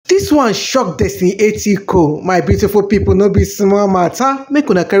This one shock Destiny Etiko. My beautiful people, no be small matter. Make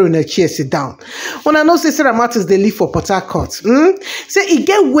una carry una chair sit down. Una know say Sarah Martins dey live for portharcourt. Say e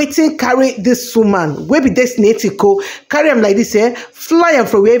get wetin carry this woman wey be Destiny Etiko carry am like this, fly am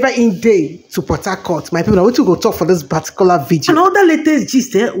from wherever in dey to portharcourt. My people, na wetin we go talk for this particular video. And other latest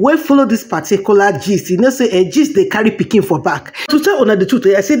gist wey follow this particular gist, you know say gist dey carry pikin for back. To tell una the truth,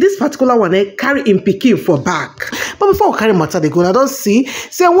 I say this particular one carry im pikin for back. But before we carry matter dey go, I don see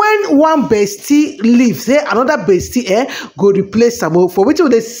say when one bestie leaves, another bestie go replace am. For wetin we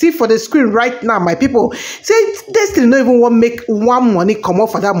dey see for the screen right now, my people, say Destiny no even wan make one money come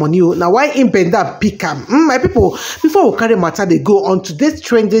out for that money. Now why im bend down pick am? My people, before we carry matter dey go on today's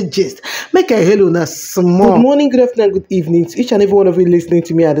trending gist, make I hail una small. Good morning, good afternoon, good evening to each and every one of you listening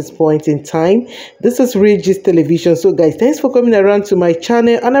to me at this point in time. This is Real Gist Television. So guys, thanks for coming around to my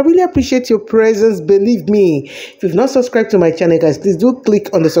channel, and I really appreciate your presence. Believe me, if you've not subscribed to my channel, guys, please do click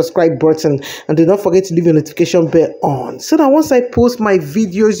on the subscribe button and do not forget to leave your notification bell on, so that once I post my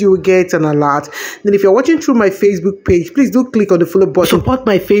videos you will get an alert. Then if you're watching through my Facebook page, please do click on the follow button. Support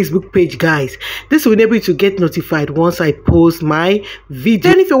my Facebook page, guys. This will enable you to get notified once I post my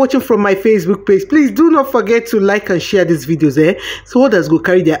video. Then if you're watching from my Facebook page, please do not forget to like and share these videos, so others go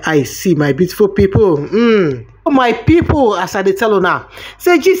carry their eyes see, my beautiful people. My people, as I tell you now,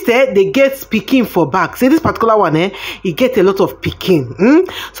 say just they get pikin for back. Say this particular one, he get a lot of pikin.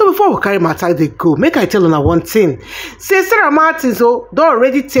 So before we carry matter they go, make I tell you now one thing. Say Sarah Martins don't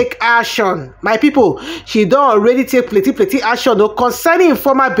already take action. My people, she don't already take plenty action concerning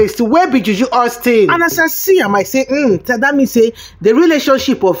former bestie where be Judy Austin. And as I see, I might say, that means say the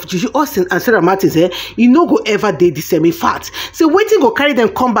relationship of Judy Austin and Sarah Martins, you no go ever date the same. In fact, say waiting go carry them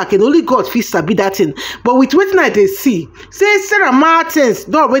come back, and only God fit sabi that thing. But with waiting they see, say Sarah Martins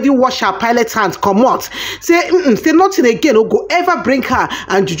don't already wash her pilot hands, come out. Say nothing again will go ever bring her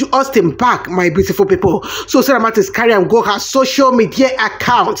and Judy Austin back, my beautiful people. So Sarah Martins carry and go her social media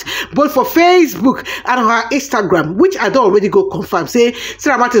account, both for Facebook and her Instagram, which I don't already go confirm. Say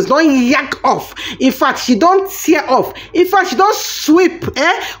Sarah Martins don't yank off. In fact, she don't tear off. In fact, she don't sweep,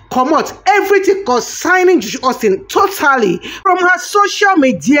 come out everything concerning Judy Austin totally from her social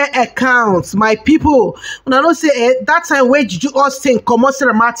media accounts, my people. When I don't say that time when Judy Austin come out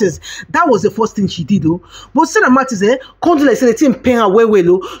Sarah Martins, that was the first thing she did, though. But Sarah Martins, can't do like say the thing pain her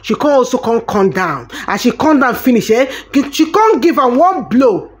well, she can't also come down, and she come down finish, she can't give her one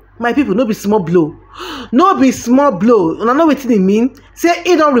blow. My people, no be small blow. No be small blow. And I know what they mean. Say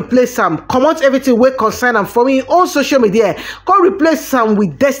he don't replace some. Come out everything we concern am from him on social media. Come replace some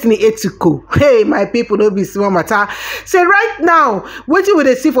with Destiny Etiko. Hey, my people, no be small matter. Say right now, what you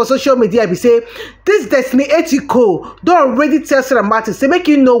will see for social media be say this Destiny Etiko don't already tell Sarah Martins. Say make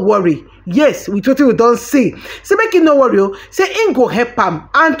you no worry. Yes, we totally don't see. Say make you no worry. Say in go help him.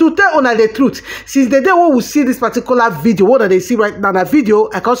 And to tell on the truth, since the day we will see this particular video, what they see right now, that video,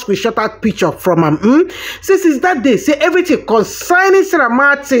 I can screenshot that picture from him. Since that day, say everything concerning Sarah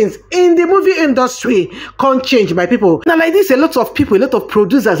Martins in the movie industry can't change, my people. Now like this, a lot of people, a lot of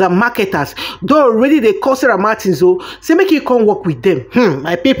producers and marketers, though already they call Sarah Martins, say make you come work with them.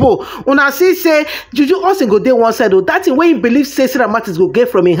 My people, when I say Judy Austin go there one side, that thing where you believe say Sarah Martins go get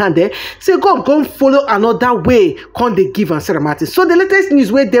from in hand there. Say God go follow another way can't they give and Sarah Martins. So the latest news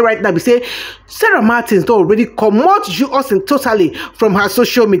where they right now be say Sarah Martins don't already come out Judy Austin totally from her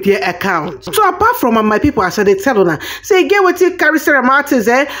social media account. So apart from my people, as they tell her, say again what you carry Sarah Martins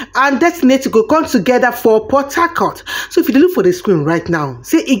and Destiny Etiko come together for portharcourt. So if you look for the screen right now,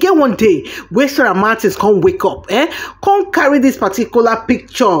 say again one day where Sarah Martins come wake up, come carry this particular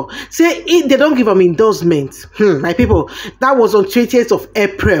picture. Say they don't give them endorsement. My people, that was on 20th of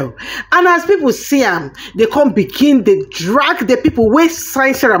April. And as people see them, they come begin they drag the people where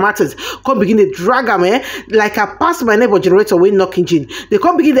sign Sarah Martins, come begin they drag them like a pass my neighbor generator way knocking gin. They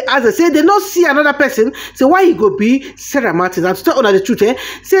come begin they ask, they say they don't see another person. Say why you go be Sarah Martins? And to tell the truth,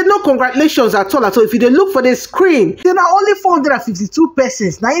 say no congratulations at all. So if you they look for the screen, there are only 452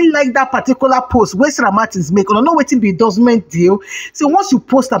 persons. Now you like that particular post where Sarah Martins make. Or no waiting be endorsement deal. So once you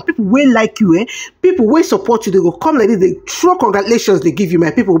post and people will like you, people will support you. They go come like this. They throw congratulations they give you, my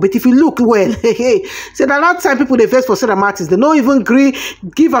people. But if you look well, say that time people they vex for Sarah Martins, they don't even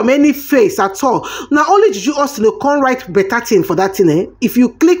give them any face at all. Now only Judy Austin will come write better thing for that thing. If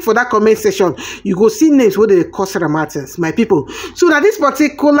you click for that comment section, you go see names where they call Sarah Martins, my people. So now this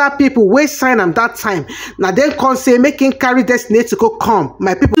particular people wey sign am that time, now then come say making carry Destiny Etiko come,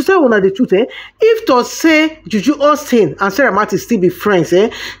 my people. To say one of the truth, if to say Judy Austin and Sarah Martins still be friends,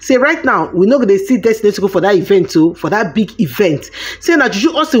 say right now we know they see Destiny Etiko for that event too, for that big event. Say now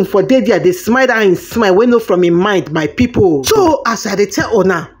Judy Austin for day there, they smile and smile wey no from in mind, my people. So as I tell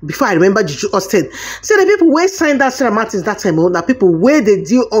Ona before I remember Judy Austin, say the people wey sign that Sarah Martins that time, now people where they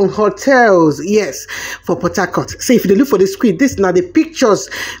deal on hotels, yes, for Port Harcourt. Say if you look for the screen, this now the pictures,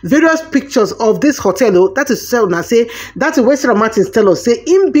 various pictures of this hotel. That is so now say that's where Sarah Martins tell us say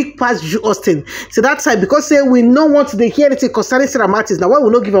in big past Judy Austin. So that time because say we no want to hear anything concerning Sarah Martins. Now why we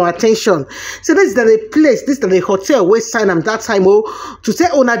not give our attention? So this is the place, this is the hotel where sign them that time. Oh, to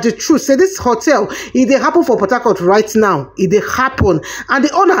tell owner the truth. Say this hotel, it they happen for Port Harcourt right now. It they happen, and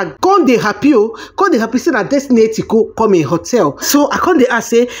the owner gone they happy. Gone they happy say that Destiny Etiko come in hotel. So I can't they ask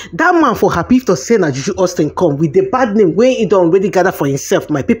say that man for happy to say that Judy Austin come with the bad name where he don't already gather for himself,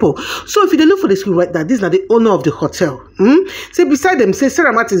 my people. So if you look for the screen right now, this is not the owner of the hotel. Say beside them, say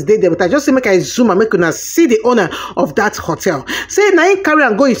Sarah Martins there, but I just say make I zoom and make you see the owner of that hotel. Say now he carry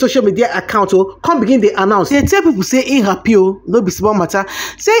and go in social media account, come begin the announce. They tell people say in happy, no be small matter.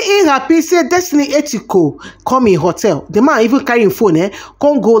 Say in happy, say Destiny Etiko come in hotel. The man even carrying phone,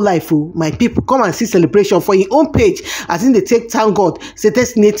 come go live, my people, come and see celebration for your own page. As in they take thank God, say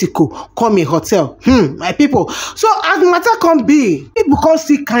Destiny Etiko come in hotel. My people. So as the matter come be, people come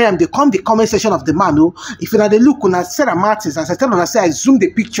see carry them, they come the comment section of the man. If you know the look on Sarah Martins, as I tell them, I say I zoom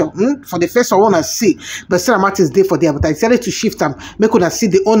the picture for the first one I see, but Sarah Martins there for there, but I decided to shift them, make una see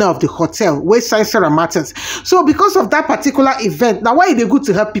the owner of the hotel where sign Sarah Martins. So because of that particular event, now why they good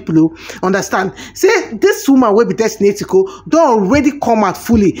to help people understand? Say this woman will be Destiny Etiko don't already come out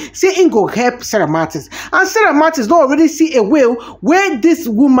fully. Say in go help Sarah Martins, and Sarah Martins don't already see a way where this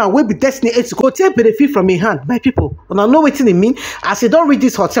woman will be Destiny Etiko take benefit from her hand, my people. And I know what it mean. As they don't read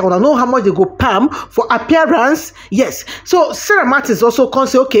this hotel, and I know how much they go palm for appearance. Yes. So Sarah Martins also can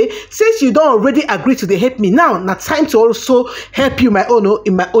say, okay, since you don't already agree to the help me now time to also help you my own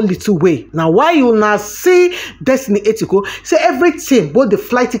in my own little way. Now why you now see Destiny Etiko say everything, both the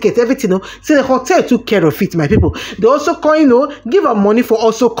flight ticket, everything, say the hotel took care of it, my people. They also can give her money for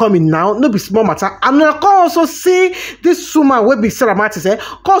also coming now, no be small matter. And I can also see this woman will be Sarah Martins, can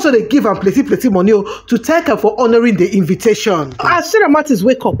also they give her plenty money to thank her for honoring the invitation. As Sarah Martins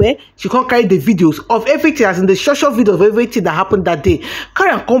wake up, she can't carry the videos of everything, as in the short video of everything that happened that day.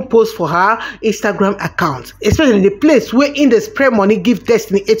 Carry and come post for her Instagram account, especially the place where in the spread money give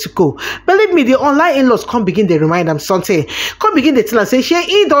Destiny Etiko. Believe me, the online in-laws come begin to remind them something. Come begin to tell her say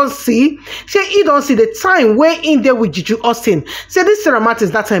he don't see the time where in there with Judy Austin. Say this Sarah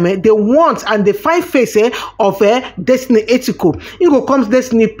Martins that time they want and they find face of Destiny Etiko. You go come to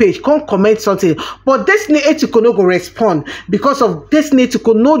Destiny page, come comment something, but Destiny Etiko no go respond because of Destiny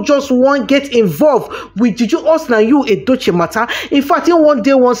Etiko no just want get involved with Judy Austin and you a Doche matter. In fact, in one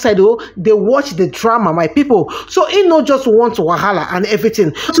day one side they watch the drama, my people. So he no just want wahala and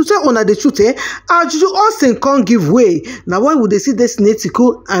everything. To tell on the truth, Judy Austin can't give way. Now why would they see Destiny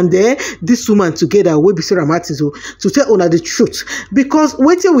Etiko and this woman together will be Sarah Martins to tell on the truth? Because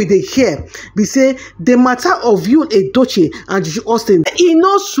waiting with the hear, we say the matter of you a Doche and Judy Austin, he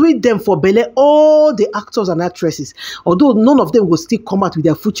no sweet them for belly all the actors and actresses. Although none of them will still come out with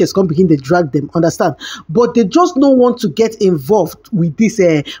their foot chest, come begin to drag them, understand? But they just don't want to get involved with this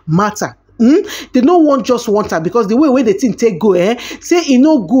matter. They don't just want her because the way they think take go, say it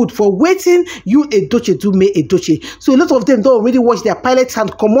no good for waiting you a Doche to me a Doche. So a lot of them don't already watch their pilots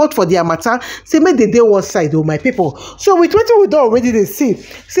and come out for their matter. Say make the day one side, my people. So with what we don't already they see,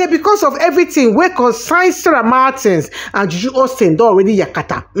 say because of everything we consign Sarah Martins and Judy Austin don't already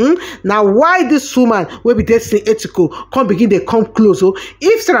yakata. Now why this woman will be Destiny Etiko come begin they come close?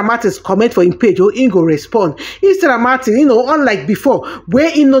 If Sarah Martins comment for him page, he go respond. If Sarah Martins, unlike before, where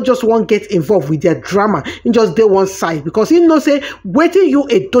he not just won't get involved with their drama in just day one side, because he know say waiting you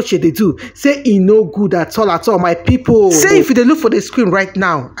a Doche they do say he no good at all, my people. Say if they look for the screen right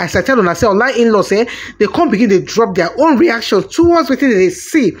now, as I tell them, I say online in-laws they come begin to drop their own reaction towards what they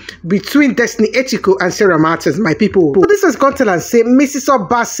see between Destiny Etiko and Sarah Martins, my people. So this is content and say Mrs.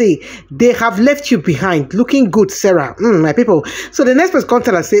 Obasi, they have left you behind looking good, Sarah. My people. So the next person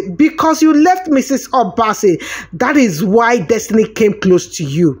content and say because you left Mrs. Obasi, that is why Destiny came close to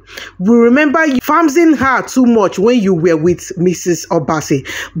you. We remember you farming her too much when you were with Mrs. Obasi,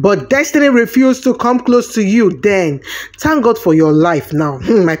 but Destiny refused to come close to you then. Thank God for your life now,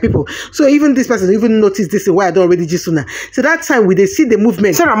 my people. So even this person even noticed this, why I don't already just sooner. So that time we they see the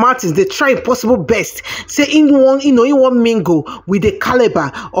movement, Sarah Martins, they try impossible best, say in one mingle with the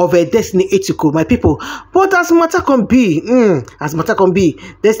caliber of a Destiny Etiko, my people. But as matter can be,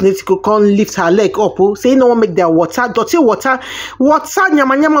 Destiny Etiko can't lift her leg up, say no one make their water, dirty water,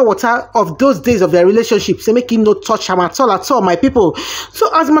 nyama water of those days of their relationship, say make it no touch him at all, my people. So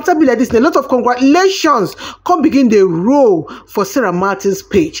as matter be like this, a lot of congratulations come begin the roll for Sarah Martins'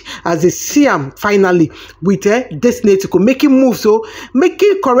 page as they see him finally with Destiny Etiko making moves, so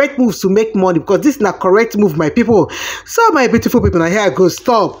making correct moves to make money, because this is not correct move, my people. So my beautiful people, now here I go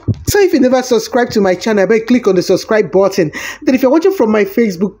stop. So if you never subscribe to my channel, I beg click on the subscribe button. Then if you're watching from my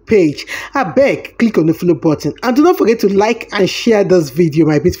Facebook page, I beg click on the follow button, and do not forget to like and share this video,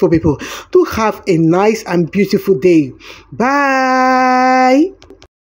 my beautiful people. Do have a nice and beautiful day. Bye.